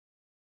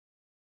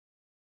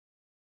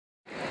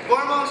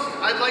Foremost,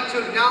 I'd like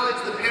to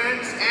acknowledge the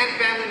parents and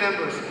family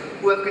members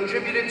who have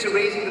contributed to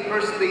raising the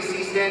person they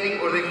see standing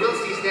or they will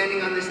see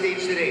standing on this stage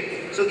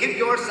today. So give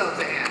yourselves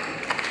a hand.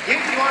 Give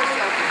yourselves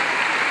a hand.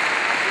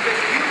 Because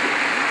you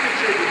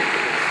contributed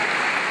to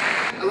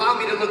this. Allow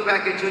me to look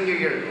back at junior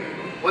year,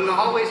 when the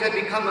hallways had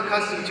become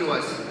accustomed to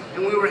us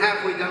and we were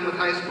halfway done with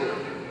high school,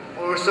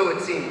 or so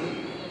it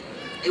seemed.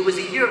 It was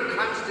a year of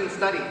constant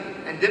study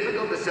and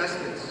difficult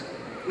assessments.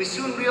 We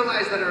soon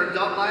realized that our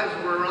adult lives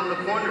were around the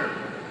corner.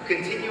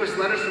 Continuous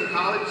letters from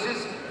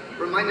colleges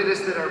reminded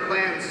us that our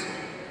plans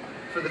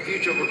for the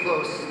future were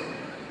close.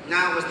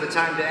 Now was the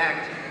time to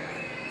act.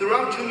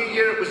 Throughout junior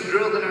year, it was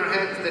drilled in our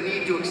heads the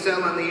need to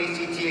excel on the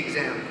ACT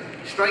exam,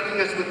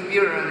 striking us with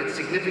fear on its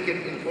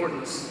significant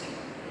importance.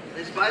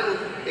 This vital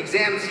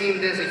exam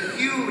seemed as a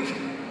huge,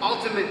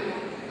 ultimate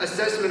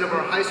assessment of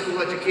our high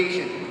school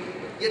education.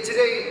 Yet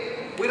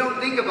today, we don't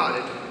think about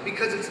it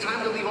because it's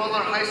time to leave all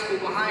our high school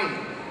behind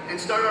and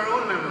start our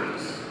own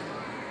memories.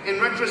 In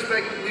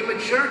retrospect, we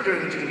matured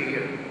during junior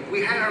year.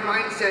 We had our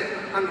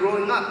mindset on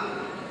growing up,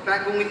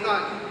 back when we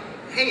thought,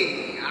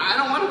 hey, I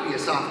don't want to be a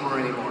sophomore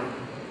anymore.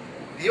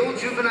 The old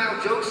juvenile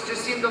jokes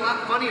just seemed a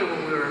lot funnier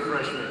when we were a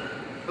freshman,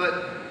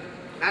 but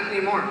not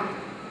anymore.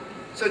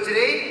 So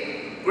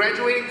today,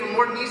 graduating from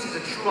Morton East is a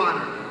true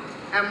honor.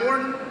 At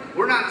Morton,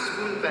 we're not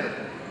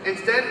spoon-fed.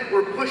 Instead,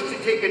 we're pushed to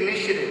take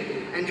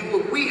initiative and do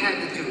what we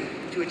had to do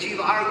to achieve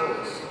our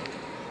goals.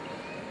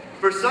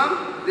 For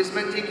some, this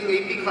meant taking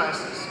AP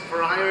classes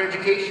for higher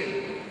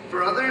education.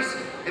 For others,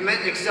 it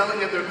meant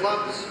excelling at their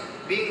clubs,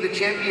 being the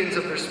champions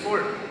of their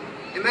sport.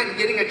 It meant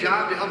getting a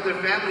job to help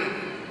their family,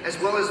 as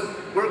well as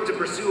work to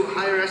pursue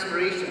higher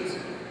aspirations.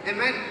 It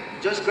meant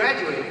just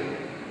graduating.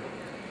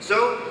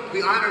 So,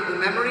 we honored the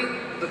memory,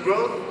 the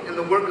growth, and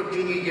the work of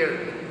junior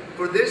year.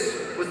 For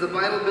this was the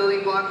vital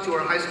building block to our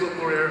high school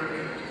career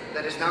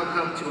that has now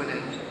come to an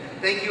end.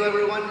 Thank you,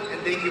 everyone, and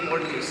thank you,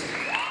 Morton East.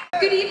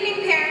 Good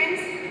evening,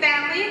 parents,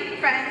 family,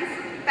 friends,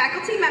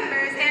 faculty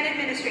members, and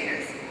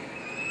administrators.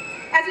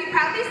 As we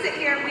proudly sit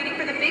here waiting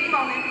for the big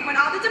moment when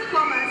all the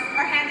diplomas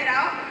are handed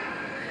out,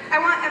 I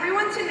want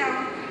everyone to know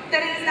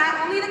that it is not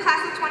only the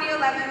class of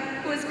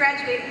 2011 who is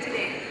graduating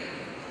today.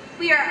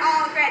 We are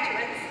all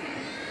graduates.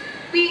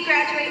 We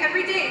graduate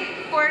every day,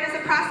 for it is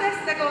a process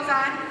that goes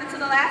on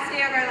until the last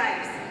day of our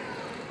lives.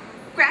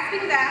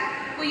 Grasping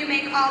that, will you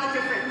make all the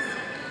difference?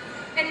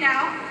 And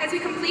now, as we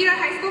complete our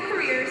high school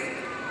careers,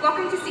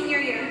 welcome to senior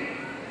year.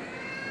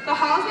 The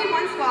halls we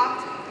once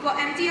walked will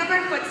empty of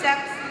our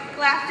footsteps,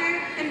 laughter,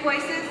 and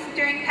voices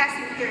during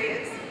passing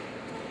periods.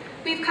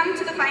 We've come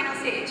to the final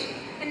stage,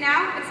 and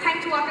now it's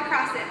time to walk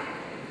across it.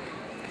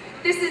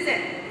 This is it.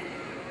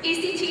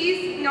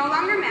 ACTs no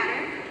longer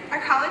matter.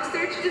 Our college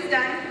search is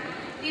done.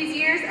 These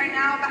years are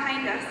now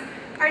behind us.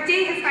 Our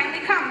day has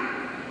finally come.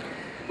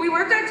 We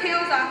worked our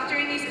tails off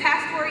during these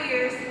past 4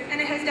 years,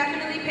 and it has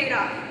definitely paid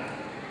off.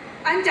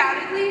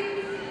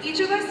 Undoubtedly,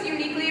 each of us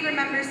uniquely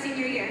remembers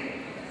senior year.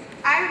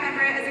 I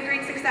remember it as a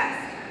great success.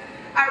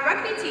 Our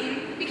rugby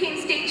team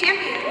became state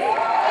champions.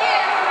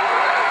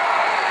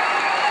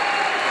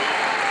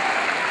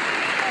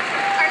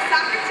 Our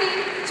soccer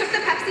team took the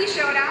Pepsi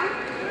Showdown.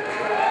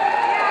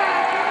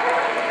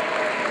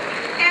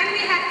 And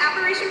we had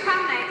Operation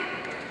Prom Night,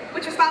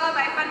 which was followed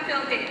by a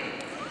fun-filled day.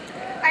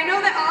 I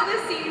know that all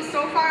this seems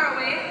so far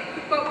away,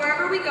 but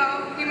wherever we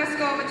go, we must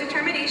go with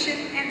determination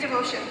and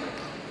devotion.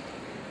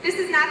 This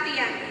is not the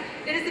end.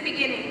 It is the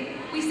beginning.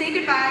 We say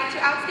goodbye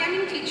to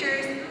outstanding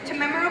teachers, to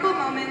memorable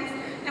moments,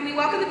 and we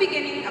welcome the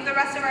beginning of the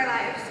rest of our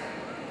lives.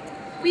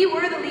 We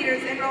were the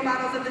leaders and role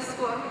models of this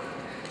school,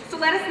 so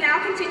let us now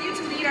continue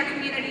to lead our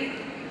community.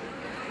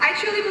 I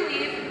truly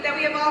believe that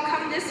we have all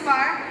come this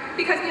far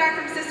because we are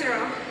from Cicero.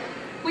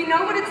 We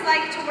know what it's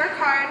like to work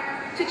hard,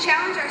 to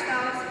challenge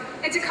ourselves,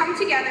 and to come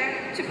together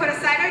to put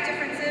aside our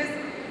differences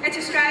and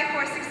to strive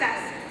for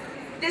success.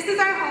 This is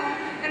our home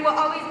and will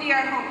always be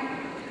our home.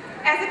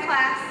 As a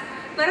class,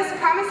 let us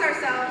promise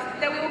ourselves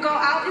that we will go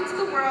out into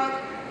the world,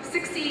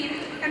 succeed,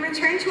 and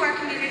return to our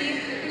community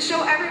and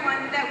show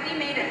everyone that we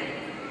made it.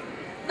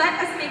 Let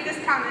us make this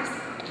promise.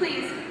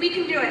 Please, we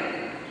can do it.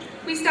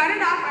 We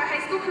started off our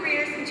high school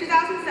careers in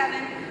 2007,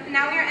 and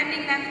now we are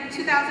ending them in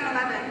 2011.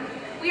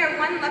 We are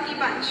one lucky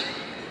bunch.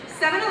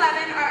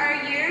 7-11 are our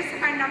years,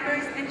 our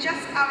numbers, and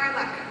just our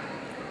luck.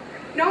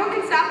 No one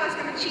can stop us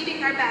from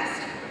achieving our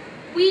best.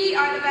 We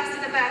are the best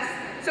of the best.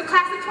 So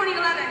class of 2011,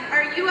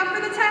 are you up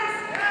for the test?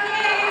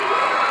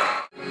 Yay!